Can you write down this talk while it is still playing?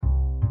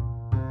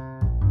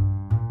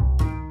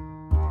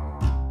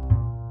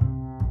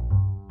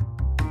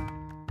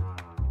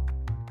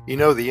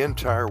The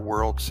entire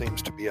world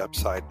seems to be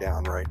upside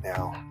down right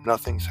now.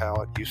 Nothing's how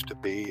it used to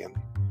be, and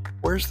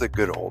where's the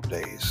good old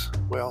days?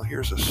 Well,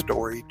 here's a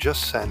story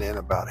just sent in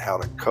about how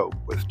to cope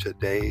with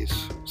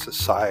today's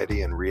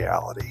society and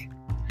reality.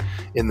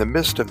 In the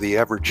midst of the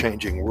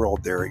ever-changing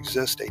world, there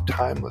exists a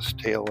timeless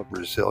tale of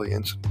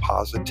resilience and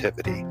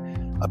positivity,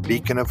 a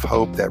beacon of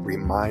hope that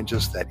reminds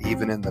us that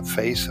even in the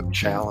face of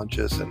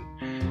challenges and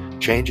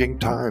changing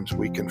times,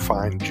 we can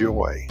find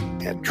joy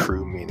and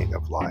true meaning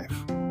of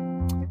life.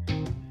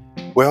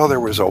 Well, there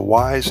was a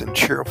wise and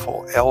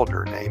cheerful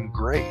elder named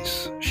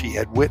Grace. She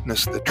had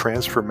witnessed the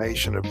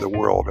transformation of the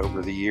world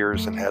over the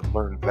years and had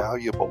learned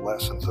valuable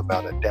lessons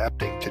about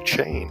adapting to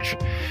change.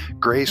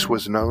 Grace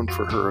was known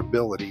for her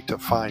ability to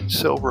find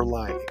silver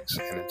linings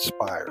and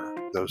inspire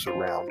those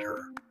around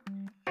her.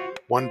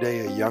 One day,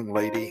 a young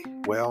lady,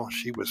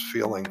 she was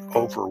feeling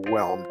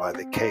overwhelmed by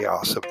the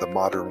chaos of the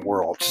modern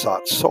world,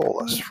 sought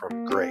solace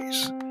from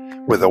Grace.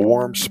 With a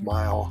warm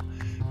smile,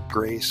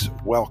 Grace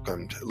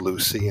welcomed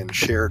Lucy and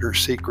shared her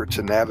secret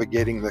to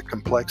navigating the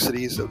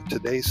complexities of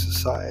today's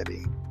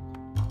society.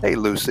 "Hey,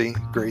 Lucy,"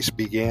 Grace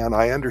began,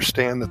 "I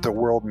understand that the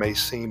world may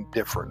seem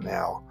different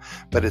now,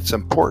 but it's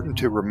important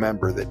to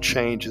remember that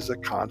change is a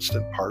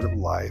constant part of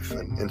life,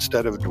 and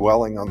instead of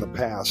dwelling on the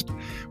past,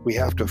 we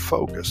have to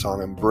focus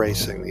on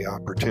embracing the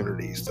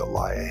opportunities that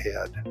lie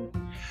ahead."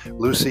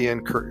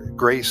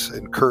 Grace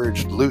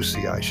encouraged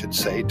Lucy,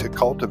 to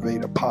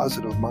cultivate a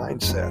positive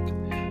mindset,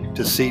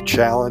 to see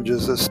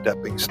challenges as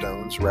stepping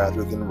stones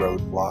rather than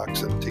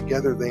roadblocks, and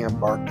together they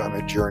embarked on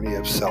a journey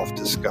of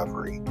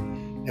self-discovery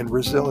and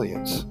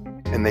resilience.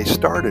 And they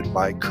started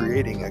by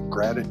creating a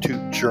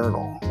gratitude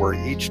journal where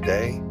each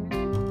day,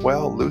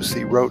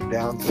 Lucy wrote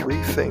down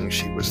 3 things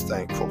she was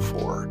thankful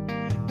for.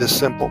 This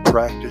simple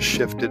practice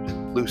shifted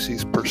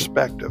Lucy's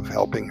perspective,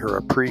 helping her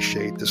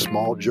appreciate the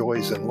small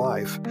joys in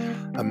life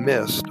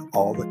amidst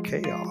all the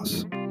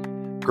chaos.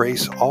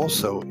 Grace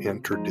also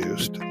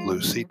introduced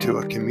Lucy to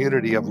a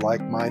community of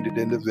like-minded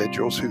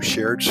individuals who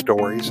shared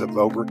stories of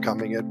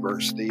overcoming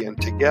adversity, and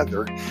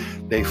together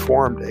they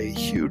formed a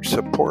huge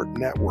support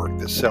network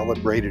that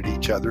celebrated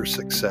each other's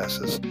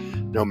successes,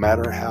 no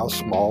matter how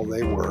small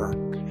they were.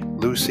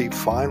 Lucy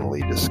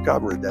finally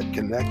discovered that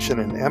connection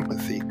and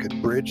empathy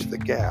could bridge the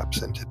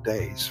gaps in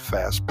today's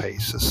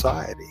fast-paced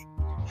society.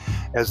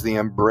 As they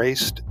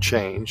embraced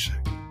change,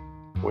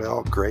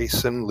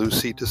 Grace and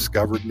Lucy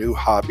discovered new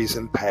hobbies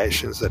and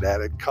passions that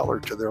added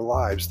color to their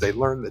lives. They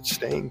learned that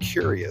staying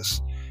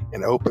curious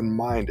and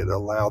open-minded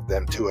allowed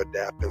them to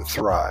adapt and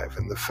thrive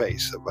in the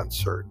face of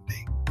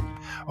uncertainty.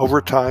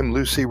 Over time,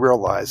 Lucy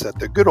realized that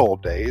the good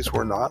old days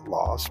were not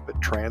lost,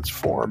 but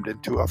transformed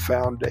into a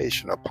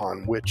foundation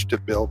upon which to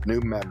build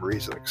new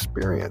memories and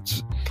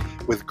experience.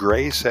 With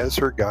Grace as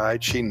her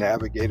guide, she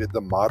navigated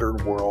the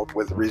modern world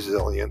with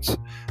resilience,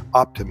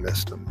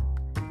 optimism,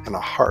 and a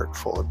heart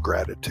full of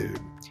gratitude.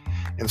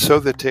 And so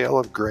the tale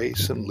of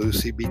Grace and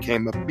Lucy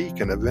became a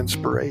beacon of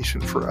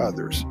inspiration for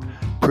others,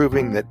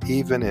 proving that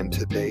even in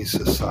today's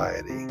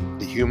society,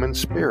 the human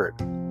spirit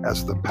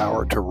has the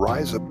power to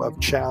rise above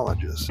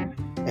challenges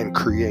and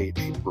create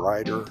a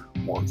brighter,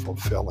 more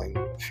fulfilling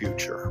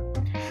future.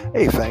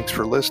 Hey, thanks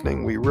for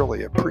listening. We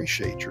really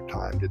appreciate your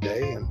time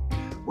today, and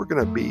we're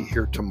going to be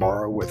here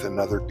tomorrow with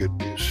another good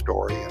news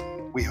story,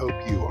 and we hope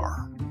you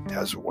are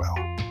as well.